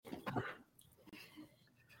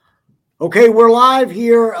Okay, we're live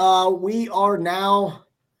here. We are now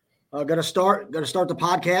going to start the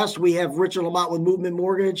podcast. We have Richard Lamont with Movement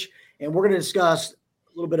Mortgage, and we're going to discuss a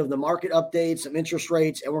little bit of the market updates, some interest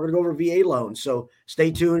rates, and we're going to go over VA loans. So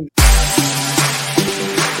stay tuned.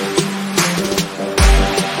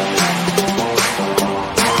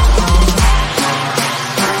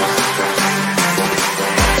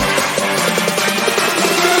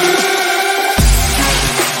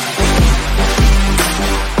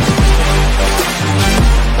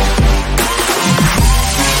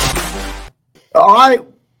 All right,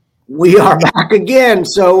 we are back again.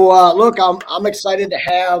 So, look, I'm excited to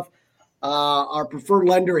have our preferred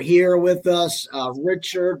lender here with us,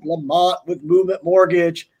 Richard Lamont with Movement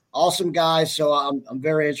Mortgage. Awesome guy. So I'm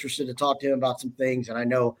very interested to talk to him about some things, and I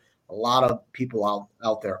know a lot of people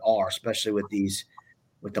out there are, especially with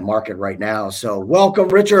the market right now. So, welcome,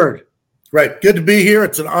 Richard. Right, good to be here.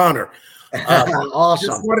 It's an honor. Awesome.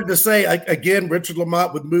 Just wanted to say again, Richard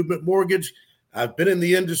Lamont with Movement Mortgage. I've been in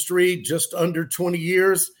the industry just under 20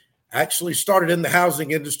 years. Actually started in the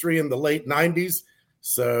housing industry in the late 90s.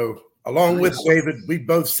 So along with David, we've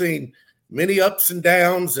both seen many ups and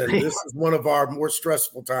downs, and this is one of our more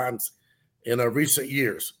stressful times in recent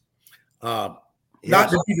years. Not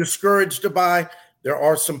to be discouraged to buy, there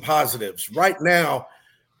are some positives. Right now,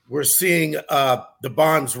 we're seeing the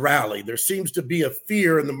bonds rally. There seems to be a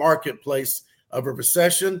fear in the marketplace of a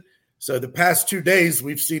recession. So the past 2 days,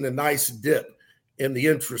 we've seen a nice dip in the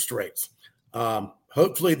interest rates.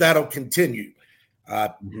 Hopefully that'll continue.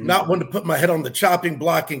 Not one to put my head on the chopping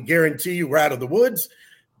block and guarantee you we're out of the woods,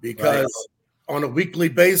 because on a weekly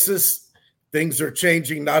basis, things are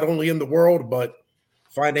changing not only in the world, but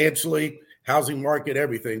financially, housing market,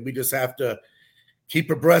 everything. We just have to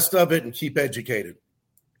keep abreast of it and keep educated.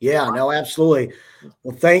 Yeah, no, absolutely.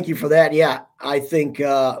 Well, thank you for that. Yeah, I think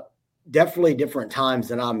definitely different times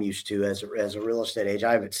than I'm used to as a real estate agent.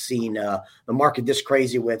 I haven't seen the market this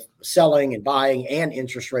crazy with selling and buying and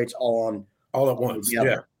interest rates all at once.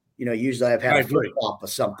 Yeah. You know, usually I've had a flip flop of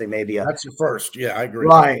something, maybe that's the first. Yeah, I agree.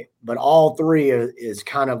 Right. But all three is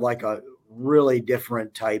kind of like a really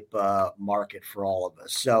different type market for all of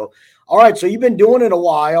us. So, all right. So you've been doing it a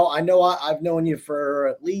while. I know I've known you for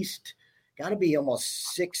at least got to be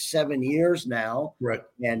almost 6-7 years now. Right.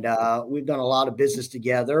 And we've done a lot of business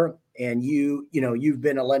together. And you've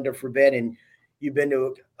been a lender for Ben, and you've been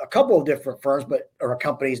to a couple of different firms, or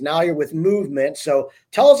companies. Now you're with Movement. So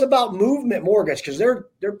tell us about Movement Mortgage, because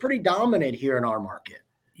they're pretty dominant here in our market.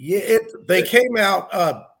 Yeah, they came out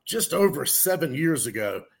just over 7 years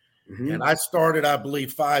ago, and I started, I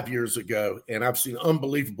believe, 5 years ago, and I've seen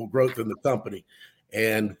unbelievable growth in the company.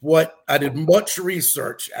 And I did much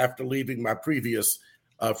research after leaving my previous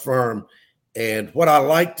firm. And what I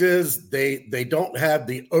liked is they don't have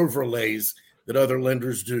the overlays that other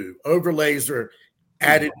lenders do. Overlays are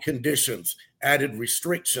added conditions, added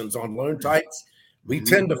restrictions on loan types. We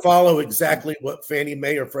tend to follow exactly what Fannie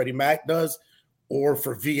Mae or Freddie Mac does, or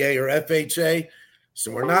for VA or FHA.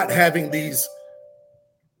 So we're not having these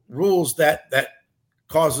rules that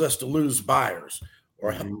cause us to lose buyers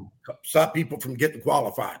or stop people from getting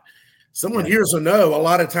qualified. Someone hears a no, a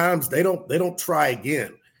lot of times they don't try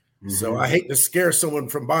again. So I hate to scare someone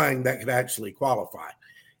from buying that could actually qualify.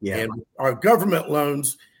 Yeah. And our government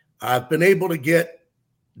loans, I've been able to get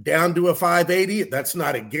down to a 580. That's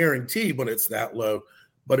not a guarantee when it's that low,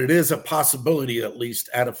 but it is a possibility, at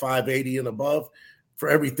least at a 580 and above, for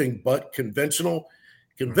everything but conventional.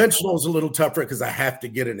 Conventional is a little tougher because I have to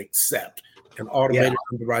get an accept, an automated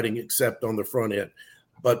underwriting accept on the front end,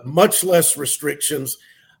 but much less restrictions.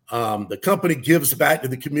 The company gives back to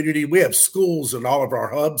the community. We have schools in all of our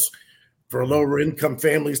hubs for lower income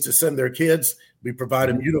families to send their kids. We provide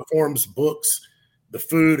them uniforms, books, the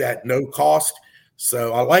food at no cost.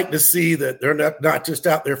 So I like to see that they're not just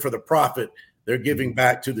out there for the profit. They're giving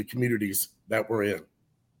back to the communities that we're in.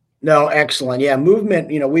 No, excellent. Yeah, Movement,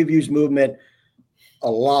 we've used Movement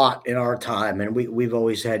a lot in our time, and we've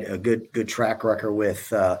always had a good track record with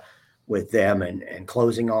them and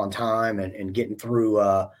closing on time and getting through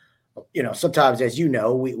sometimes, as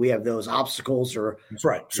we have those obstacles or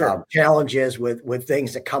challenges with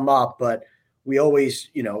things that come up, but we always,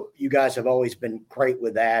 you guys have always been great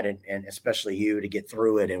with that, and especially you, to get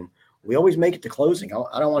through it. And we always make it to closing.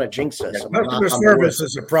 I don't want to jinx us. Customer service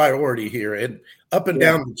is a priority here, and up and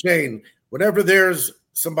down the chain. Whenever there's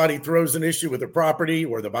somebody throws an issue with the property,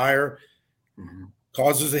 or the buyer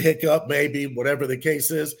causes a hiccup, maybe whatever the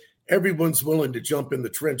case is, everyone's willing to jump in the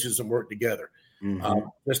trenches and work together.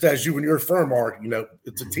 Just as you and your firm are,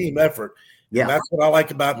 it's a team effort. Yeah, and that's what I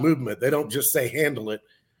like about Movement. They don't just say handle it.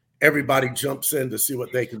 Everybody jumps in to see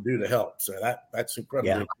what they can do to help. So that's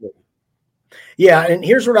incredibly important. Yeah, and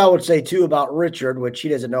here's what I would say too about Richard, which he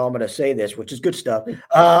doesn't know I'm going to say this, which is good stuff.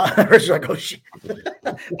 Richard's like, oh shit,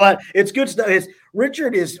 but it's good stuff.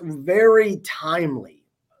 Richard is very timely,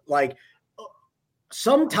 like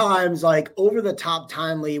sometimes like over the top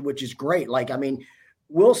timely, which is great. Like, I mean,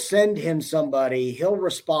 we'll send him somebody, he'll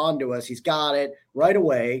respond to us. He's got it right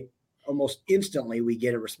away. Almost instantly, we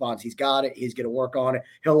get a response. He's got it. He's going to work on it.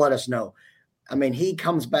 He'll let us know. I mean, he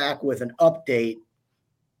comes back with an update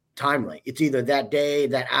timely. It's either that day,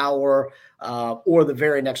 that hour, or the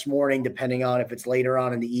very next morning, depending on if it's later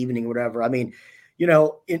on in the evening, whatever. I mean, you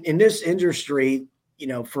know, in this industry, you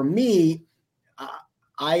know, for me,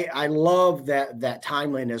 I love that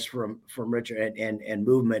timeliness from Richard and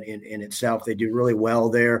movement in itself. They do really well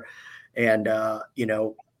there, and you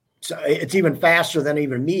know, so it's even faster than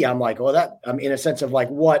even me. I'm like, well, I'm in a sense of like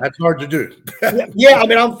what that's hard to do. yeah, I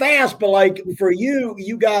mean, I'm fast, but like for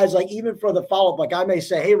you guys, like even for the follow up, like I may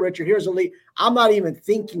say, hey, Richard, here's a lead. I'm not even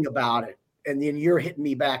thinking about it, and then you're hitting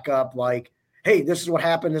me back up like, hey, this is what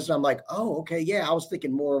happened. This, I'm like, oh, okay, yeah, I was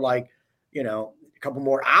thinking more like, you know, a couple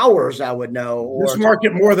more hours, I would know. This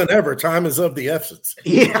market more than ever, time is of the essence.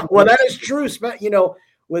 Yeah, well, that is true. You know,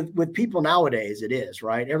 with people nowadays, it is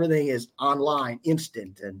right. Everything is online,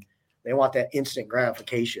 instant, and they want that instant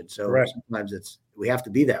gratification. So sometimes we have to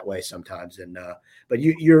be that way sometimes. And but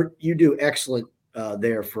you do excellent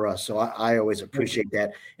there for us. So I always appreciate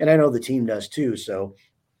that, and I know the team does too. So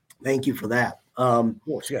thank you for that. Of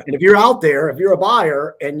course, yeah. And if you're out there, if you're a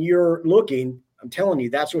buyer and you're looking, I'm telling you,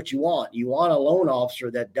 that's what you want. You want a loan officer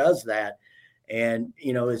that does that, and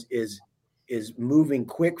you know is moving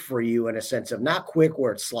quick for you in a sense of not quick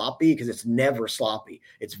where it's sloppy, because it's never sloppy.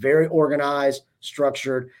 It's very organized,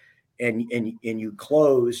 structured, and you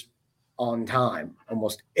close on time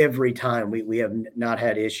almost every time. We have not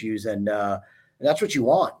had issues, and that's what you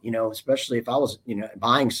want, you know, especially if I was, you know,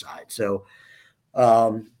 buying side. So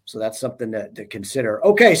so that's something to consider.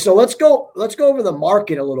 Okay, so let's go over the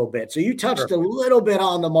market a little bit. So you touched a little bit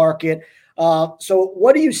on the market. So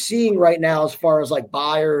what are you seeing right now as far as like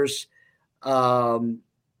buyers when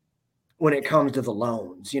it comes to the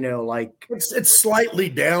loans? You know, like it's slightly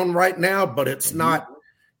down right now, but it's not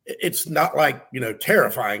like, you know,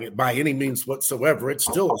 terrifying it by any means whatsoever. It's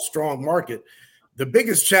still a strong market. The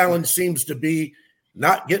biggest challenge seems to be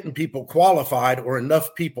not getting people qualified or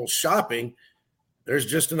enough people shopping. There's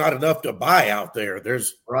just not enough to buy out there.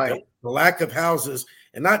 There's the lack of houses,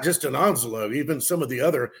 and not just in Onslow, even some of the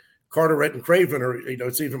other Carteret and Craven are, you know,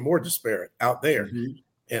 it's even more disparate out there. Mm-hmm.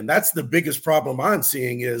 And that's the biggest problem I'm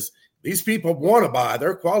seeing is these people want to buy,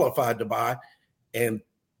 they're qualified to buy, and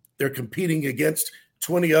they're competing against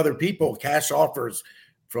 20 other people, cash offers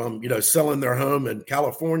from, you know, selling their home in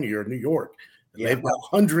California or New York. And they've got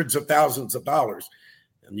hundreds of thousands of dollars.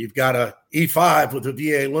 And you've got a E5 with a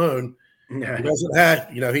VA loan. He doesn't have,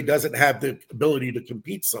 you know, he doesn't have the ability to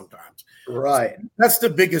compete sometimes. Right. So that's the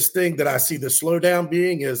biggest thing that I see the slowdown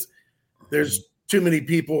being is there's too many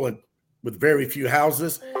people with very few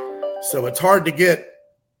houses. So it's hard to get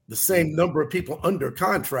the same number of people under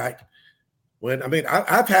contract. When, I mean,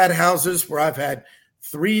 I've had houses where I've had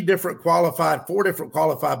 4 different qualified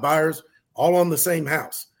buyers all on the same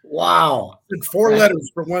house. Wow. It's 4 letters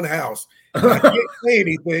for one house. And I can't say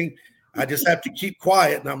anything. I just have to keep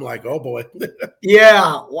quiet. And I'm like, oh boy.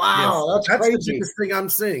 Yeah. Wow. Yes, that's crazy. The biggest thing I'm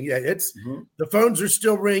seeing. Yeah. It's the phones are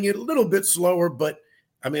still ringing a little bit slower, but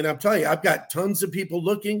I mean, I'm telling you, I've got tons of people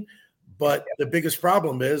looking, but the biggest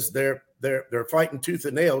problem is they're fighting tooth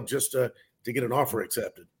and nail just to get an offer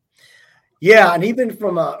accepted. Yeah. And even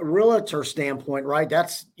from a realtor standpoint, right?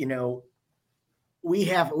 That's, you know, we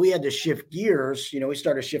had to shift gears. You know, we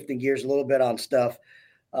started shifting gears a little bit on stuff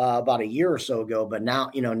about a year or so ago, but now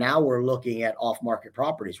we're looking at off-market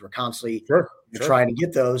properties. We're constantly trying to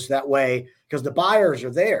get those that way because the buyers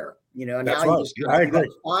are there, you know, and now you just gotta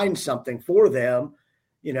find something for them,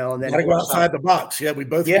 you know, and then gotta go outside the box. Yeah, we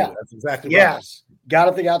both do. That's exactly right. Yes. Got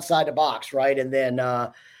to think outside the box, right? And then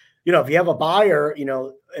you know, if you have a buyer, you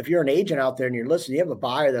know, if you're an agent out there and you're listening, you have a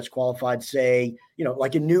buyer that's qualified, say, you know,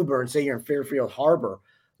 like in New Bern, say you're in Fairfield Harbor,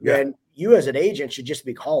 then you as an agent should just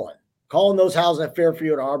be calling those houses at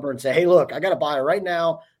Fairfield Harbor and say, hey, look, I got a buyer right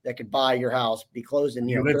now that could buy your house, be closed in,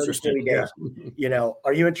 30, 40 days. Yeah. You know,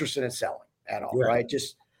 are you interested in selling at all? Right.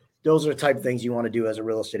 Just those are the type of things you want to do as a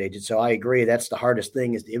real estate agent. So I agree. That's the hardest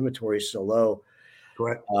thing is the inventory is so low.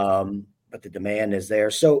 Correct. But the demand is there.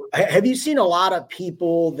 So have you seen a lot of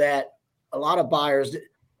buyers,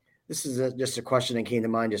 this is just a question that came to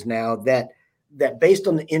mind just now, that based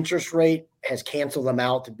on the interest rate has canceled them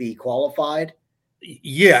out to be qualified?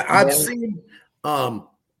 Yeah, I've seen a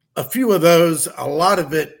few of those. A lot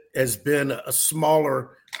of it has been a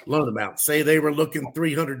smaller loan amount. Say they were looking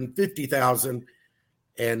 350,000,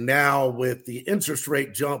 and now with the interest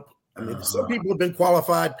rate jump, I mean, some people have been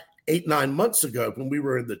qualified 8-9 months ago when we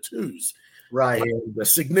were in the twos. Right. And a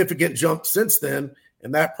significant jump since then.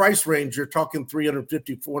 In that price range, you're talking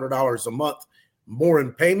 $350, $400 a month more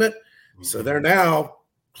in payment. Mm-hmm. So they're now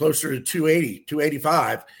closer to 280,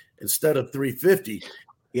 285 instead of 350.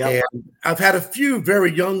 Yeah. And I've had a few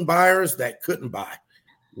very young buyers that couldn't buy.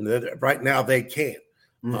 You know, right now they can't.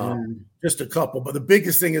 Just a couple. But the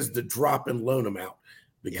biggest thing is the drop in loan amount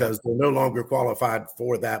because they're no longer qualified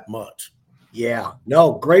for that much. Yeah.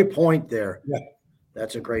 No, great point there. Yeah.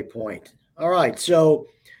 That's a great point. All right. So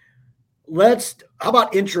how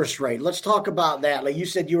about interest rate? Let's talk about that. Like you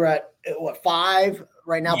said, you were at what, 5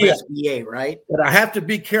 right now? Yeah. SBA, right? But I have to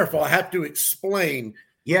be careful. I have to explain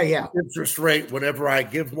interest rate whenever I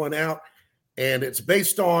give one out. And it's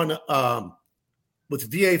based on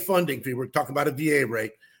with VA funding fee. We're talking about a VA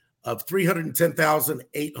rate of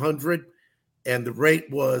 $310,800, and the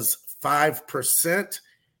rate was 5%.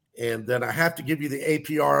 And then I have to give you the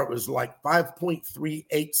APR. It was like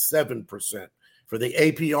 5.387% for the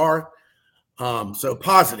APR. So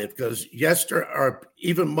positive, because yesterday or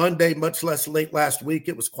even Monday, much less late last week,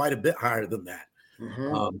 it was quite a bit higher than that.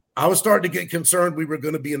 Mm-hmm. I was starting to get concerned we were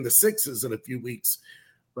going to be in the 6s in a few weeks.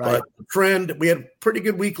 Right. But the trend, we had a pretty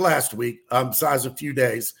good week last week, besides a few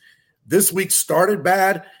days. This week started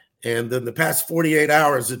bad, and then the past 48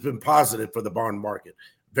 hours has been positive for the bond market.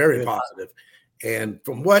 Very positive. And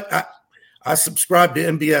from what I subscribe to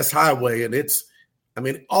MBS Highway, and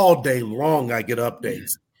all day long I get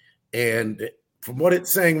updates. And from what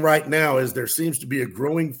it's saying right now is there seems to be a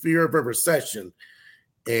growing fear of a recession,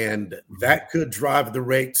 and that could drive the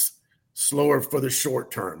rates slower for the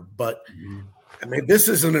short term. But I mean, this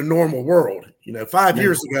isn't a normal world. You know, 5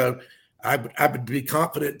 years ago, I would be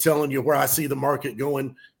confident telling you where I see the market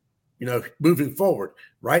going, you know, moving forward.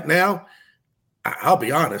 Right now, I'll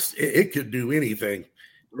be honest, it could do anything,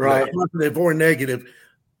 right? You know, positive or negative,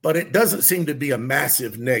 but it doesn't seem to be a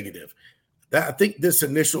massive negative. I think this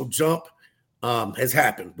initial jump has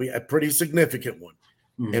happened. We had a pretty significant one,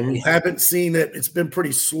 and we haven't seen it. It's been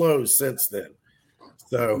pretty slow since then.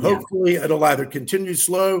 So hopefully it'll either continue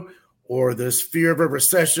slow or this fear of a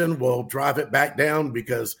recession will drive it back down,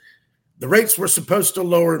 because the rates were supposed to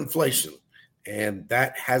lower inflation, and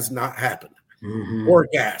that has not happened. Or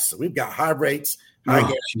gas. So we've got high rates, high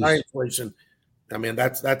gas, high inflation. I mean,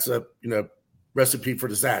 that's a recipe for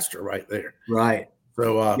disaster right there. Right.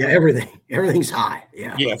 So everything's high.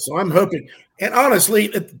 Yeah. Yeah. So I'm hoping, and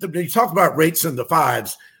honestly, you talk about rates in the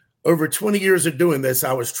 5s. Over 20 years of doing this,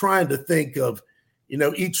 I was trying to think of,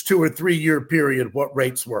 each 2 or 3 year period what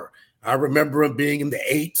rates were. I remember them being in the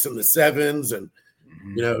 8s and the 7s, and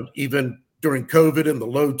even during COVID in the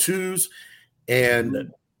low 2s.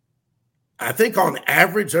 And I think on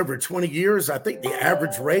average over 20 years, I think the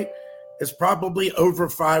average rate is probably over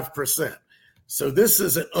 5%. So this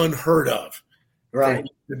isn't unheard of, right?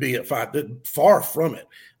 To be at 5, far from it.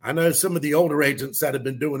 I know some of the older agents that have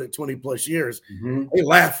been doing it 20 plus years, they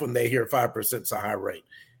laugh when they hear 5% is a high rate.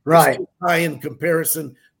 Right. It's high in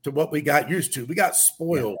comparison to what we got used to. We got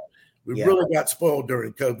spoiled. We really got spoiled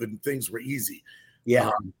during COVID, and things were easy. Yeah.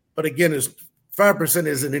 But again, 5%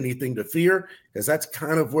 isn't anything to fear, because that's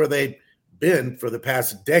kind of where they've been for the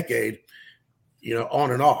past decade, on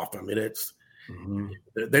and off. I mean, it's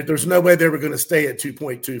there's no way they were going to stay at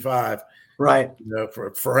 2.25, right?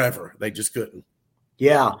 For forever. They just couldn't.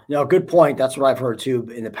 Yeah, no, good point. That's what I've heard too.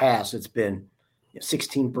 In the past, it's been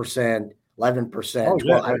 16%,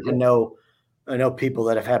 11%. I know people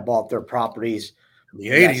that have had bought their proproperties in the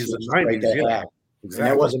 80s and 90s. Exactly. And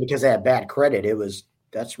that wasn't because they had bad credit.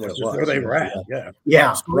 That's what it was. Where they were at.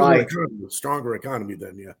 Yeah. Right. Stronger economy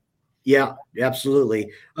then. Yeah. Yeah,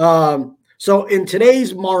 absolutely. So in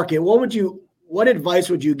today's market, what advice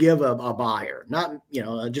would you give a buyer? Not,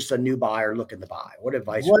 just a new buyer looking to buy. What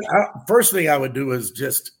advice? First thing I would do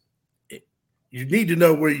is you need to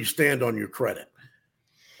know where you stand on your credit.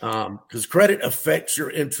 Because credit affects your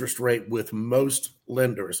interest rate with most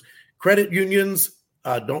lenders. Credit unions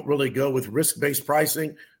don't really go with risk-based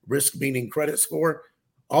pricing, risk meaning credit score.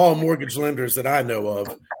 All mortgage lenders that I know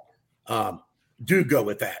of do go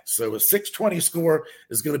with that. So a 620 score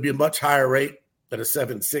is going to be a much higher rate than a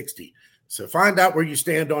 760. So find out where you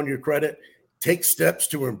stand on your credit. Take steps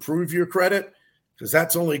to improve your credit, because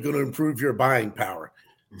that's only going to improve your buying power.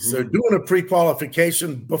 So doing a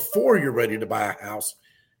pre-qualification before you're ready to buy a house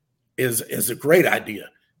is a great idea.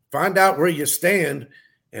 Find out where you stand,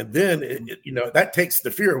 and then that takes the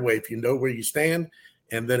fear away if you know where you stand.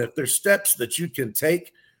 And then if there's steps that you can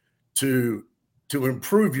take to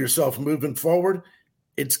improve yourself moving forward,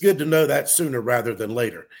 it's good to know that sooner rather than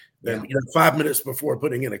later, than 5 minutes before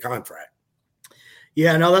putting in a contract.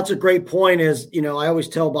 Yeah, no, that's a great point. Is, I always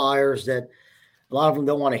tell buyers that a lot of them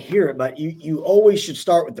don't want to hear it, but you always should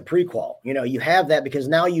start with the pre-qual. You have that because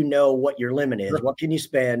now you know what your limit is. Sure. What can you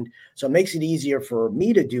spend? So it makes it easier for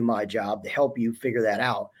me to do my job to help you figure that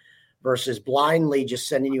out versus blindly just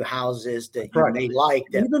sending you houses that you may like.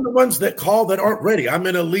 Even the ones that call that aren't ready. I'm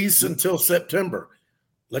in a lease until September.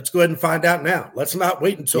 Let's go ahead and find out now. Let's not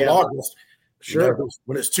wait until August. Sure.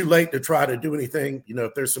 When it's too late to try to do anything,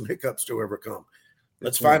 if there's some hiccups to overcome.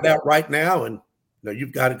 Let's find out right now. And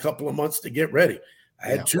you've got a couple of months to get ready. I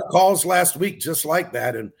had 2 calls last week just like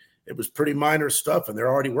that, and it was pretty minor stuff, and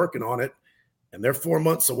they're already working on it, and they're 4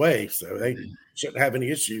 months away, so they shouldn't have any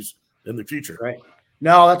issues in the future. Right.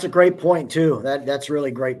 No, that's a great point too. That's a really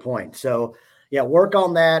great point. So, work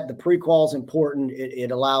on that. The pre-qual is important. It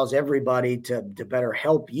allows everybody to better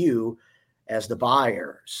help you as the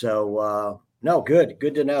buyer. So, no, good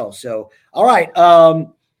to know. So, all right,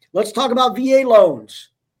 let's talk about VA loans.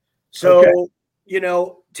 So,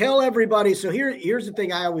 tell everybody. So here's the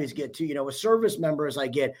thing I always get to, with service members, I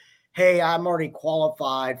get, hey, I'm already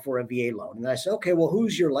qualified for a VA loan. And I say, okay, well,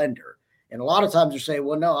 who's your lender? And a lot of times they're saying,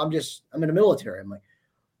 well, no, I'm in the military. I'm like,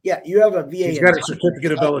 yeah, you have a VA. He's got a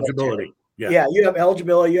certificate of eligibility. Yeah, you have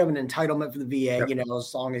eligibility. You have an entitlement for the VA,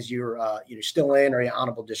 as long as you're still in or you're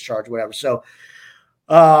honorable discharge, whatever. So,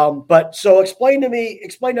 so explain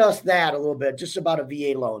to us that a little bit, just about a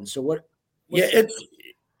VA loan. So what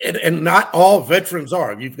and not all veterans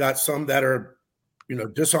are. You've got some that are,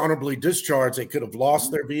 dishonorably discharged. They could have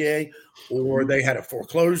lost their VA or they had a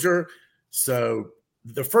foreclosure. So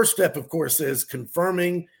the first step, of course, is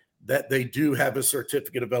confirming that they do have a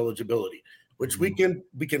certificate of eligibility, which we can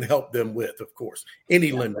help them with, of course.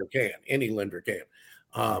 Any lender can.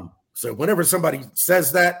 So whenever somebody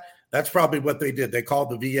says that, that's probably what they did. They called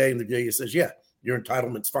the VA and the VA says, yeah, your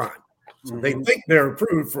entitlement's fine. So they think they're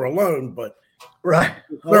approved for a loan, but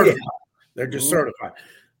they're just certified.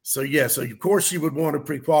 So so of course you would want to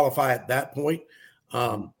pre-qualify at that point.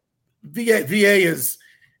 VA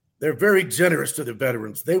they're very generous to the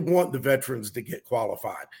veterans. They want the veterans to get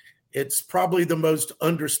qualified. It's probably the most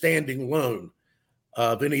understanding loan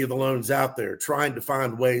of any of the loans out there, trying to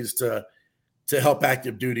find ways to help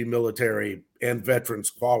active duty military and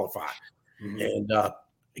veterans qualify. And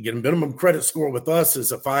again, minimum credit score with us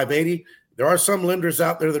is a 580. There are some lenders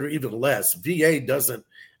out there that are even less. VA doesn't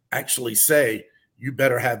actually say you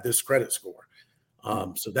better have this credit score.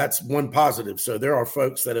 So that's one positive. So there are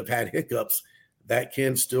folks that have had hiccups that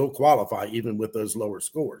can still qualify even with those lower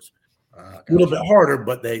scores. A little bit harder,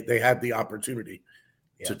 but they have the opportunity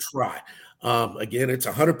to try. Again, it's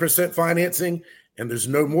 100% financing and there's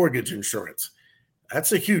no mortgage insurance.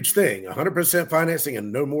 That's a huge thing. 100% financing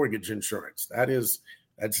and no mortgage insurance.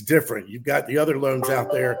 That's different. You've got the other loans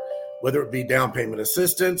out there, whether it be down payment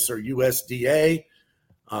assistance or USDA.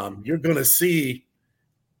 You're going to see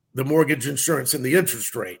the mortgage insurance and the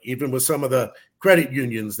interest rate, even with some of the credit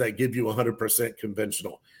unions that give you 100%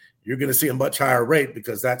 conventional. You're going to see a much higher rate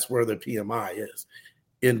because that's where the PMI is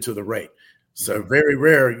into the rate. So very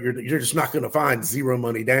rare, you're just not going to find zero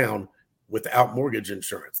money down without mortgage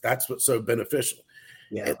insurance. That's what's so beneficial.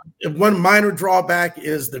 Yeah. And one minor drawback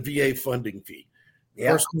is the VA funding fee.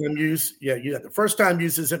 First time use, the first time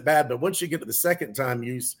use isn't bad, but once you get to the second time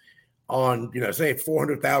use on, say a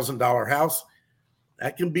 $400,000 house,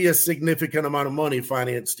 that can be a significant amount of money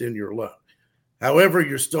financed in your loan. However,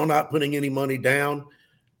 you're still not putting any money down.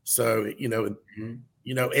 So,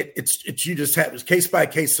 it's you just have this case by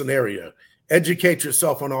case scenario. Educate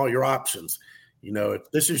yourself on all your options.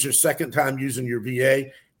 If this is your second time using your VA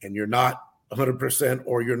and you're not 100%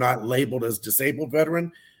 or you're not labeled as disabled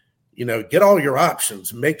veteran, get all your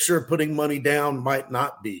options. Make sure putting money down might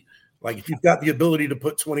not be. Like if you've got the ability to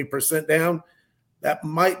put 20% down, that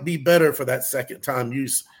might be better for that second time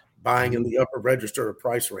use buying in the upper register of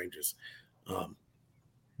price ranges.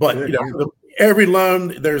 But every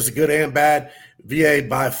loan, there's good and bad. VA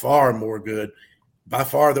by far more good, by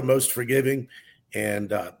far the most forgiving, and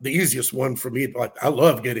the easiest one for me. Like I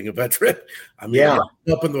love getting a veteran. I mean,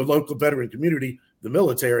 up in the local veteran community, the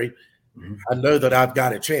military, I know that I've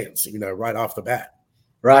got a chance, right off the bat.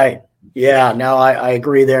 Right. Yeah. No, I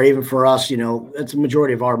agree there. Even for us, it's a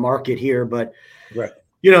majority of our market here, but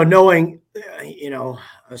knowing,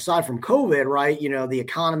 aside from COVID, right, the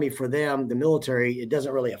economy for them, the military, it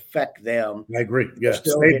doesn't really affect them. I agree. They're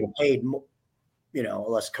still getting paid,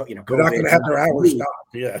 unless, they're not going to have their hours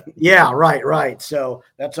stopped. Yeah. Right. So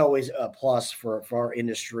that's always a plus for our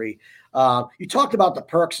industry. You talked about the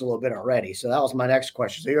perks a little bit already. So that was my next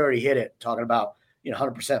question. So you already hit it talking about,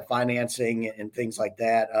 100% financing and things like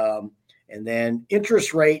that. And then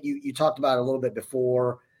interest rate, you talked about it a little bit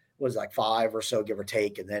before, was like 5 or so, give or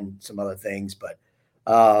take, and then some other things. But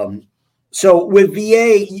so with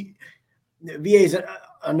VA is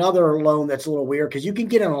another loan that's a little weird because you can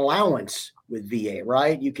get an allowance with VA,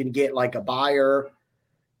 right? You can get like a buyer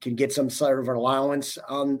can get some sort of an allowance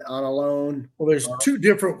on a loan. Well, there's two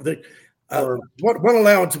different things. One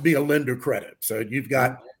allowance would be a lender credit. So you've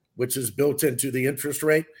got, which is built into the interest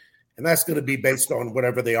rate, and that's going to be based on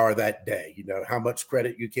whatever they are that day, how much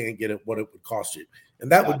credit you can get it, what it would cost you.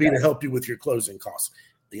 And that would be to help you with your closing costs.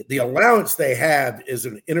 The allowance they have is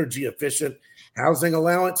an energy efficient housing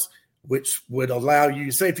allowance, which would allow you,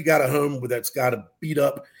 say if you got a home that's got a beat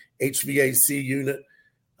up HVAC unit,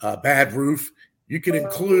 bad roof, you can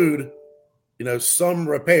include, some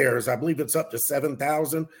repairs. I believe it's up to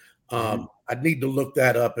 $7,000. I'd need to look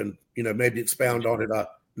that up and, maybe expound on it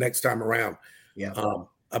next time around. Yeah.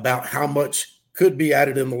 About how much could be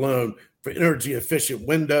added in the loan for energy efficient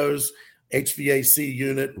windows, HVAC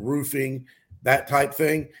unit, roofing, that type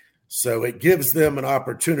thing. So it gives them an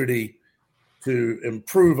opportunity to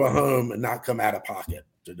improve a home and not come out of pocket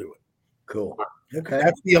to do it. Cool. Okay.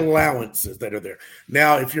 That's the allowances that are there.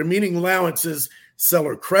 Now, if you're meaning allowances,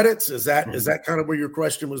 seller credits, is that kind of where your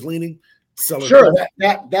question was leaning? Sure.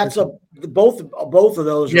 That's both of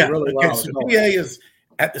those are really well. So VA is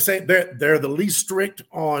at the same, they're the least strict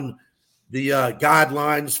on the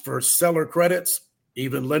guidelines for seller credits,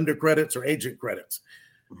 even lender credits or agent credits.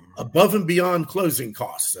 Above and beyond closing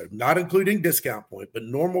costs, so not including discount point, but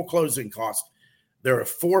normal closing costs, there are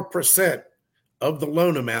 4% of the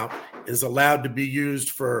loan amount is allowed to be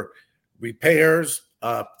used for repairs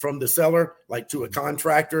from the seller, like to a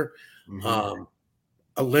contractor,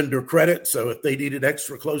 a lender credit. So if they needed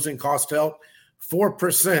extra closing cost help,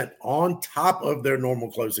 4% on top of their normal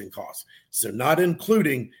closing costs. So not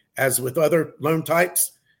including, as with other loan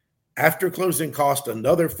types, after closing cost,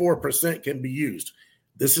 another 4% can be used.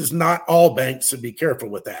 This is not all banks, so be careful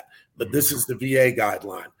with that. But this is the VA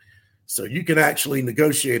guideline. So you can actually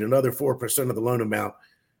negotiate another 4% of the loan amount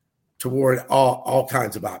toward all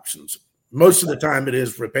kinds of options. Most of the time it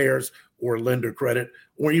is repairs or lender credit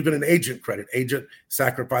or even an agent credit. Agent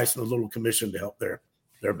sacrificing a little commission to help their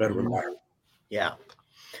better environment. Yeah.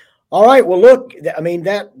 All right. Well, look, I mean,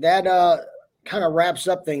 that kind of wraps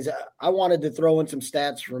up things. I wanted to throw in some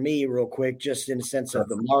stats for me real quick, just in the sense of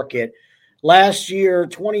the market. Last year,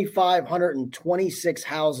 2,526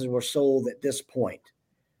 houses were sold at this point.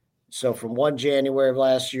 So from 1 January of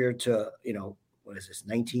last year to, what is this,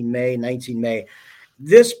 19 May.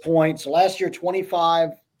 This point, so last year,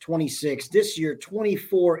 2,526. This year,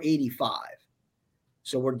 2,485.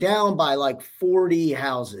 So we're down by like 40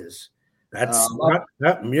 houses. That's not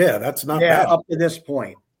bad. Up to this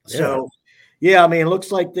point. Yeah. So, I mean, it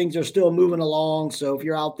looks like things are still moving along. So if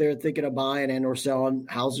you're out there thinking of buying and or selling,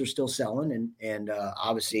 houses are still selling, and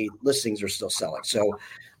obviously listings are still selling. So,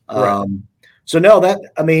 so no,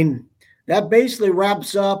 that basically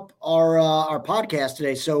wraps up our podcast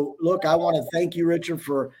today. So look, I want to thank you, Richard,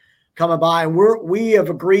 for coming by, and we have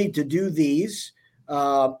agreed to do these.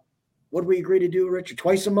 What do we agree to do, Richard?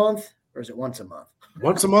 Twice a month, or is it once a month?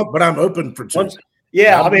 Once a month, but I'm open for 2.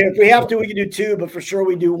 Yeah, I mean, if we have to, we can do 2, but for sure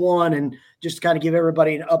we do 1, and just kind of give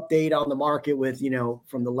everybody an update on the market with,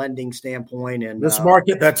 from the lending standpoint. And this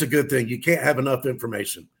market, that's a good thing. You can't have enough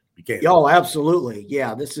information. You can't. Oh, absolutely.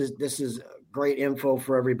 Yeah, this is great info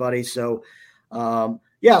for everybody. So, so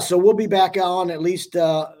we'll be back on at least,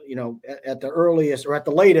 at the earliest or at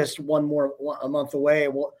the latest, a month away.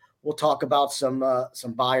 We'll talk about some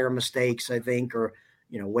buyer mistakes, I think, or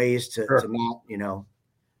ways to not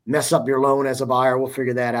mess up your loan as a buyer. We'll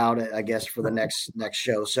figure that out, I guess, for the next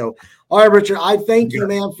show. So, all right, Richard, I thank you,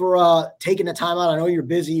 man, for taking the time out. I know you're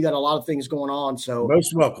busy. You got a lot of things going on. So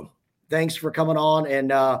most welcome. Thanks for coming on.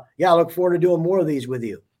 And I look forward to doing more of these with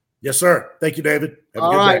you. Yes, sir. Thank you, David. Have a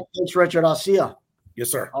good day. Thanks, Richard. I'll see you.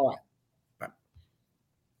 Yes, sir. All right.